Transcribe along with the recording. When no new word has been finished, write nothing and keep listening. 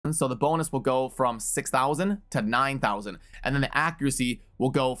So the bonus will go from 6,000 to 9,000. And then the accuracy will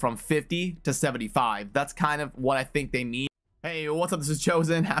go from 50 to 75. That's kind of what I think they mean. Hey, what's up? This is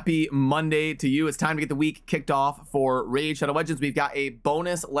Chosen. Happy Monday to you. It's time to get the week kicked off for Raid Shadow Legends. We've got a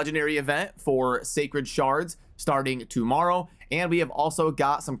bonus legendary event for Sacred Shards starting tomorrow. And we have also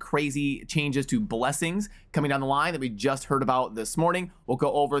got some crazy changes to blessings coming down the line that we just heard about this morning. We'll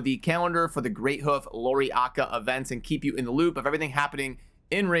go over the calendar for the Greathoof Loriaca events and keep you in the loop of everything happening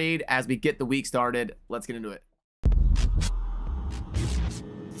in Raid as we get the week started. Let's get into it.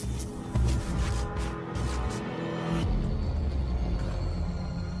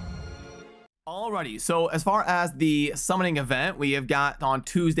 Alrighty, so as far as the summoning event, we have got on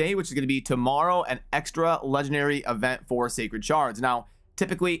Tuesday, which is going to be tomorrow, an extra legendary event for Sacred Shards. Now,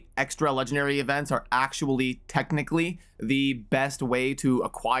 typically, extra legendary events are actually technically the best way to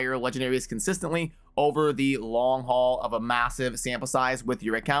acquire legendaries consistently over the long haul of a massive sample size with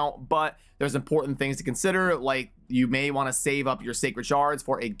your account, but there's important things to consider, like you may want to save up your Sacred Shards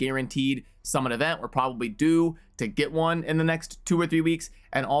for a guaranteed summon event. We're probably due to get one in the next 2 or 3 weeks,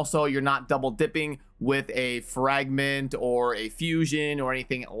 and also you're not double dipping with a fragment or a fusion or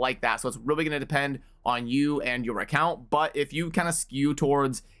anything like that. So it's really going to depend on you and your account. But if you kind of skew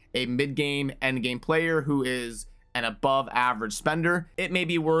towards a mid-game, end-game player who is an above average spender, it may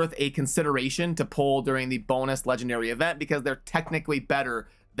be worth a consideration to pull during the bonus legendary event because they're technically better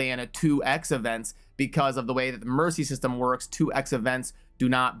than a 2x events because of the way that the mercy system works. 2x events do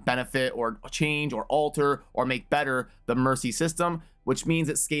not benefit or change or alter or make better the mercy system, which means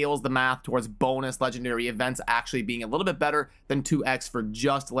it scales the math towards bonus legendary events actually being a little bit better than 2x for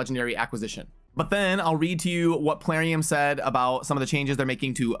just legendary acquisition. But then I'll read to you what Plarium said about some of the changes they're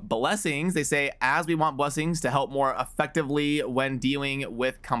making to blessings. They say, as we want blessings to help more effectively when dealing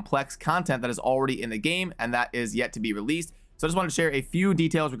with complex content that is already in the game and that is yet to be released. So I just wanted to share a few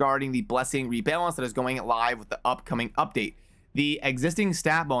details regarding the blessing rebalance that is going live with the upcoming update. The existing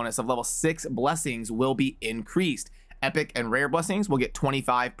stat bonus of level 6 blessings will be increased. Epic and rare blessings will get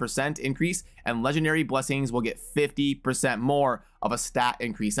 25% increase, and legendary blessings will get 50% more of a stat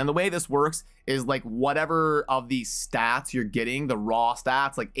increase. And the way this works is like whatever of these stats you're getting, the raw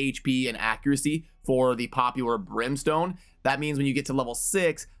stats like HP and accuracy for the popular Brimstone, that means when you get to level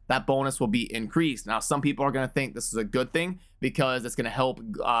 6, that bonus will be increased. Now, some people are going to think this is a good thing because it's going to help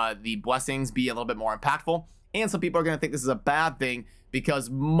the blessings be a little bit more impactful. And some people are going to think this is a bad thing because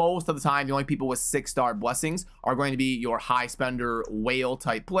most of the time, the only people with 6-star blessings are going to be your high spender whale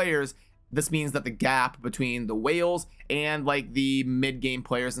type players. This means that the gap between the whales and like the mid-game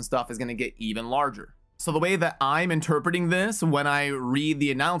players and stuff is going to get even larger. So the way that I'm interpreting this when I read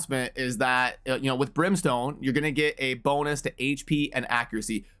the announcement is that, with Brimstone, you're going to get a bonus to HP and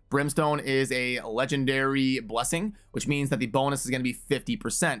accuracy. Brimstone is a legendary blessing, which means that the bonus is going to be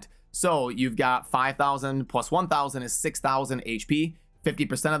 50%. So you've got 5,000 plus 1,000 is 6,000 HP.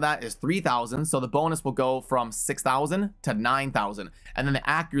 50% of that is 3,000. So the bonus will go from 6,000 to 9,000. And then the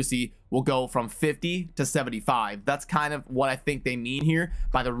accuracy will go from 50 to 75. That's kind of what I think they mean here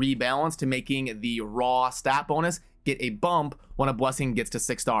by the rebalance to making the raw stat bonus get a bump when a blessing gets to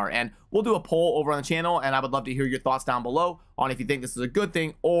 6-star. And we'll do a poll over on the channel, and I would love to hear your thoughts down below on if you think this is a good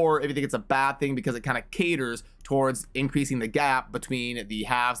thing or if you think it's a bad thing because it kind of caters towards increasing the gap between the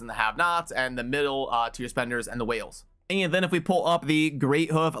haves and the have-nots and the middle tier spenders and the whales. And then if we pull up the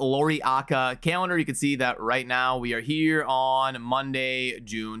Greathoof Loriaca calendar, you can see that right now we are here on Monday,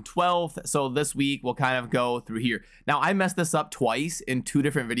 June 12th. So this week we'll kind of go through here. Now I messed this up twice in 2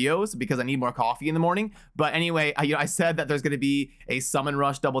 different videos because I need more coffee in the morning. But anyway, I said that there's going to be a summon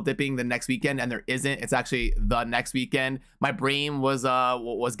rush double dipping the next weekend, and there isn't. It's actually the next weekend. My brain was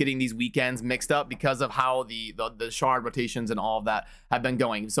getting these weekends mixed up because of how the shard rotations and all of that have been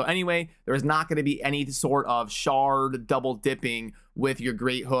going. So anyway, there's not going to be any sort of shard double dipping with your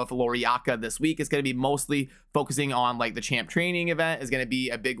Greathoof Loriaca this week. It's going to be mostly focusing on like the champ training event is going to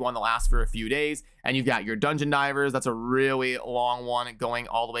be a big one that lasts for a few days. And you've got your dungeon divers. That's a really long one going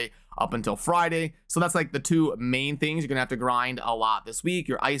all the way up until Friday. So that's like the 2 main things you're gonna have to grind a lot this week.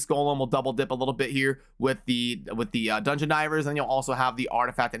 Your ice golem will double dip a little bit here with the dungeon divers, and you'll also have the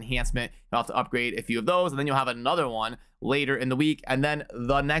artifact enhancement. You'll have to upgrade a few of those, and then you'll have another one later in the week, and then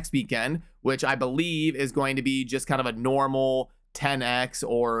the next weekend, which I believe is going to be just kind of a normal 10x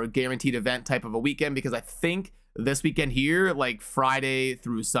or guaranteed event type of a weekend, because I think this weekend here, like Friday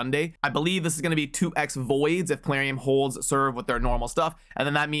through Sunday, I believe this is going to be 2x voids if Plarium holds serve with their normal stuff. And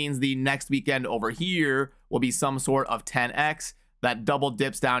then that means the next weekend over here will be some sort of 10x that double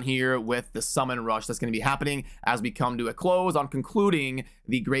dips down here with the summon rush that's going to be happening as we come to a close on concluding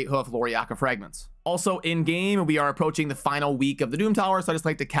the Greathoof Loriaca fragments. Also in game, we are approaching the final week of the Doom Tower, so I just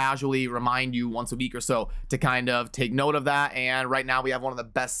like to casually remind you once a week or so to kind of take note of that. And right now we have one of the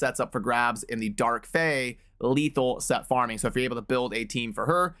best sets up for grabs in the Dark Fae lethal set farming. So if you're able to build a team for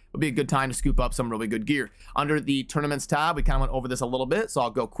her, it would be a good time to scoop up some really good gear. Under the tournaments tab, we kind of went over this a little bit, so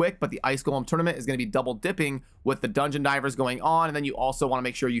I'll go quick, but the Ice Golem tournament is going to be double dipping with the Dungeon Divers going on, and then you also want to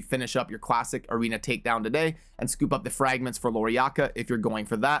make sure you finish up your classic arena takedown today and scoop up the fragments for Loriaca if you're going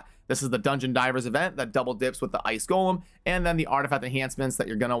for that. This is the Dungeon Divers event that double dips with the Ice Golem, and then the artifact enhancements that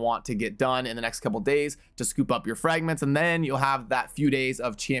you're going to want to get done in the next couple days to scoop up your fragments, and then you'll have that few days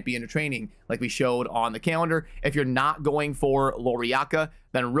of champion training like we showed on the calendar. If you're not going for Loriaca,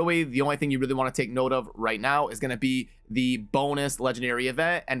 then really the only thing you really want to take note of right now is going to be the bonus legendary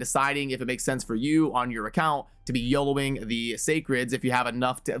event and deciding if it makes sense for you on your account to be YOLOing the sacreds if you have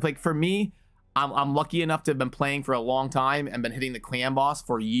enough to, like for me, I'm lucky enough to have been playing for a long time and been hitting the clan boss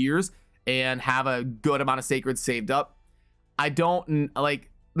for years and have a good amount of sacreds saved up. I don't, like,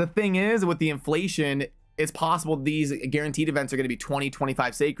 the thing is with the inflation, it's possible these guaranteed events are going to be 20,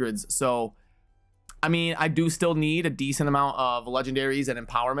 25 sacreds. So, I mean, I do still need a decent amount of legendaries and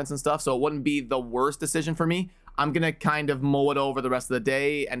empowerments and stuff. So it wouldn't be the worst decision for me. I'm going to kind of mull it over the rest of the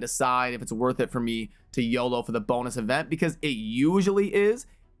day and decide if it's worth it for me to YOLO for the bonus event, because it usually is.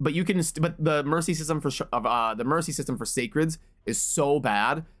 But you can, but the mercy system for sacreds is so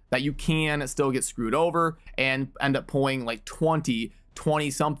bad that you can still get screwed over and end up pulling like 20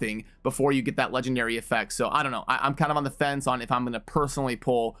 something before you get that legendary effect. So I don't know. I'm kind of on the fence on if I'm going to personally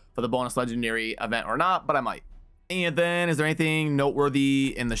pull for the bonus legendary event or not, but I might. And then, is there anything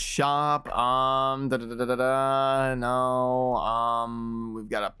noteworthy in the shop? No. We've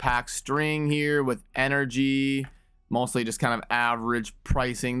got a pack string here with energy. Mostly just kind of average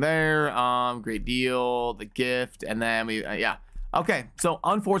pricing there. Great deal, the gift, and then we, yeah. Okay, so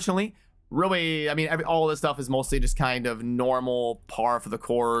unfortunately, really, I mean, all this stuff is mostly just kind of normal, par for the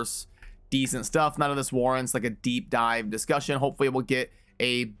course, decent stuff. None of this warrants like a deep dive discussion. Hopefully we'll get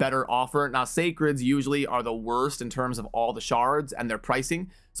a better offer. Now, sacreds usually are the worst in terms of all the shards and their pricing.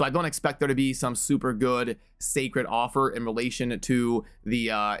 So I don't expect there to be some super good sacred offer in relation to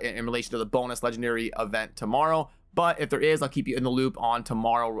the bonus legendary event tomorrow. But if there is, I'll keep you in the loop on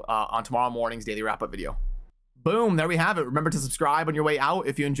tomorrow morning's daily wrap-up video. Boom, there we have it. Remember to subscribe on your way out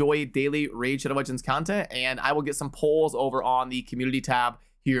if you enjoy daily Raid Shadow Legends content, and I will get some polls over on the community tab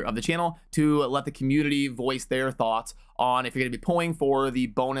here of the channel to let the community voice their thoughts on if you're going to be pulling for the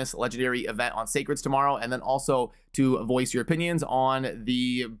bonus legendary event on Sacreds tomorrow, and then also to voice your opinions on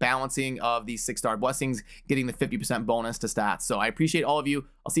the balancing of the 6-star blessings, getting the 50% bonus to stats. So I appreciate all of you.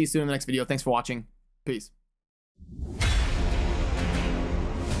 I'll see you soon in the next video. Thanks for watching. Peace.